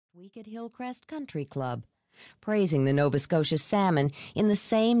week at Hillcrest Country Club, praising the Nova Scotia salmon in the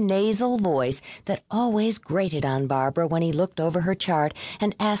same nasal voice that always grated on Barbara when he looked over her chart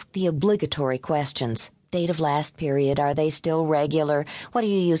and asked the obligatory questions. Date of last period, are they still regular? What are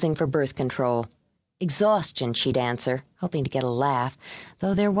you using for birth control? Exhaustion, she'd answer, hoping to get a laugh,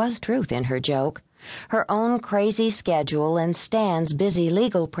 though there was truth in her joke. Her own crazy schedule and Stan's busy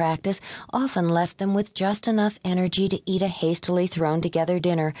legal practice often left them with just enough energy to eat a hastily thrown-together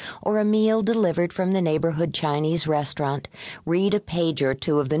dinner or a meal delivered from the neighborhood Chinese restaurant, read a page or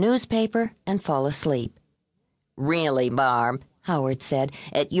two of the newspaper, and fall asleep. "Really, Barb," Howard said,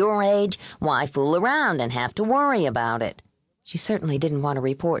 "at your age, why fool around and have to worry about it?" She certainly didn't want to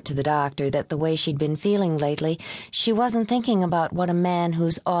report to the doctor that the way she'd been feeling lately, she wasn't thinking about what a man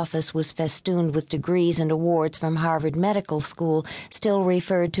whose office was festooned with degrees and awards from Harvard Medical School still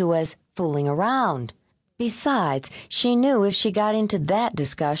referred to as fooling around. Besides, she knew if she got into that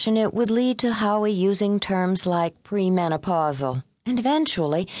discussion it would lead to Howie using terms like premenopausal. And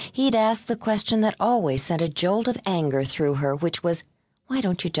eventually he'd ask the question that always sent a jolt of anger through her, which was, "Why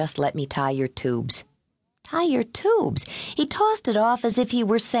don't you just let me tie your tubes?" Tie your tubes. He tossed it off as if he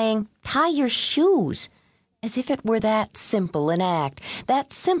were saying, tie your shoes. As if it were that simple an act,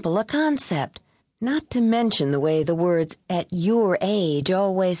 that simple a concept. Not to mention the way the words, "at your age,"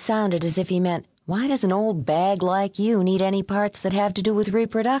 always sounded as if he meant, why does an old bag like you need any parts that have to do with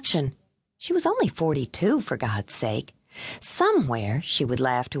reproduction? She was only 42, for God's sake. Somewhere, she would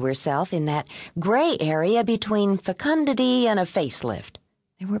laugh to herself, in that gray area between fecundity and a facelift.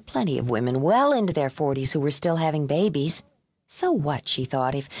 There were plenty of women well into their 40s who were still having babies. So what, she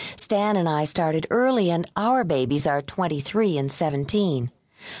thought, if Stan and I started early and our babies are 23 and 17?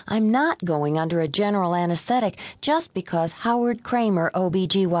 I'm not going under a general anesthetic just because Howard Kramer,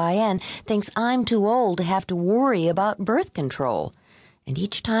 OBGYN, thinks I'm too old to have to worry about birth control. And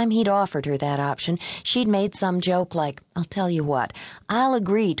each time he'd offered her that option, she'd made some joke like, "I'll tell you what, I'll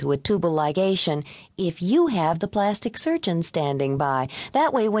agree to a tubal ligation if you have the plastic surgeon standing by.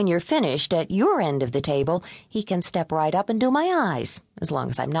 That way when you're finished at your end of the table, he can step right up and do my eyes. As long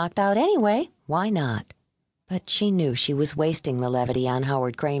as I'm knocked out anyway, why not?" But she knew she was wasting the levity on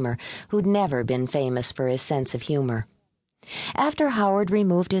Howard Kramer, who'd never been famous for his sense of humor. After Howard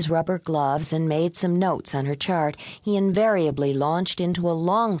removed his rubber gloves and made some notes on her chart, he invariably launched into a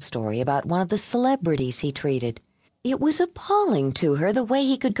long story about one of the celebrities he treated. It was appalling to her the way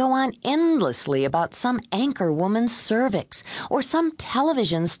he could go on endlessly about some anchor woman's cervix or some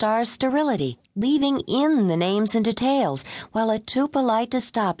television star's sterility, leaving in the names and details, while at too polite to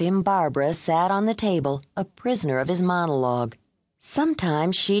stop him, Barbara sat on the table, a prisoner of his monologue.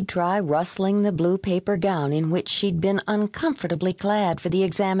 Sometimes she'd try rustling the blue paper gown in which she'd been uncomfortably clad for the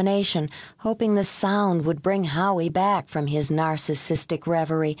examination, hoping the sound would bring Howie back from his narcissistic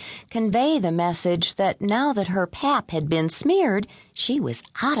reverie, convey the message that now that her pap had been smeared, she was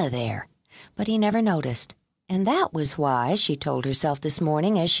out of there. But he never noticed. And that was why, she told herself this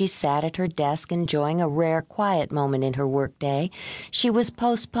morning as she sat at her desk enjoying a rare quiet moment in her workday, she was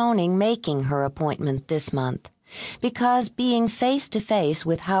postponing making her appointment this month. Because being face-to-face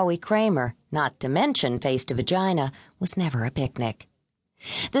with Howie Kramer, not to mention face-to-vagina, was never a picnic.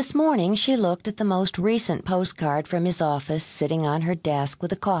 This morning she looked at the most recent postcard from his office sitting on her desk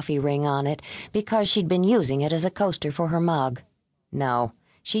with a coffee ring on it because she'd been using it as a coaster for her mug. No,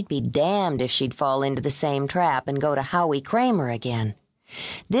 she'd be damned if she'd fall into the same trap and go to Howie Kramer again.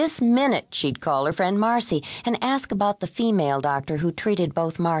 This minute she'd call her friend Marcy and ask about the female doctor who treated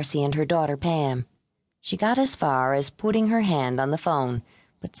both Marcy and her daughter Pam. She got as far as putting her hand on the phone,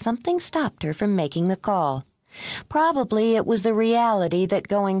 but something stopped her from making the call. Probably it was the reality that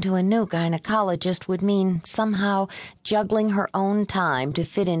going to a new gynecologist would mean somehow juggling her own time to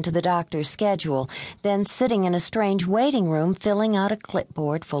fit into the doctor's schedule, then sitting in a strange waiting room filling out a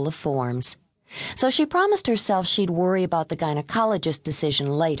clipboard full of forms. So she promised herself she'd worry about the gynecologist decision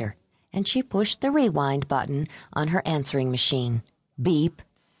later, and she pushed the rewind button on her answering machine. Beep.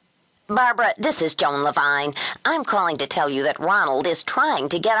 "Barbara, this is Joan Levine. I'm calling to tell you that Ronald is trying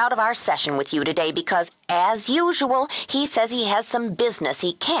to get out of our session with you today because, as usual, he says he has some business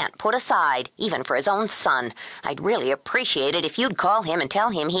he can't put aside, even for his own son. I'd really appreciate it if you'd call him and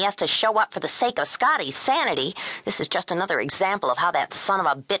tell him he has to show up for the sake of Scotty's sanity. This is just another example of how that son of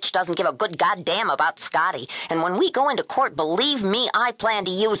a bitch doesn't give a good goddamn about Scotty, and when we go into court, believe me, I plan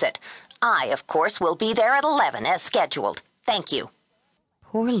to use it. I, of course, will be there at 11 as scheduled. Thank you."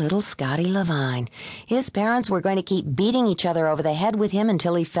 Poor little Scotty Levine. His parents were going to keep beating each other over the head with him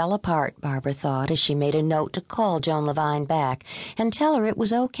until he fell apart, Barbara thought as she made a note to call Joan Levine back and tell her it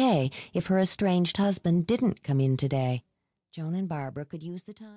was okay if her estranged husband didn't come in today. Joan and Barbara could use the time.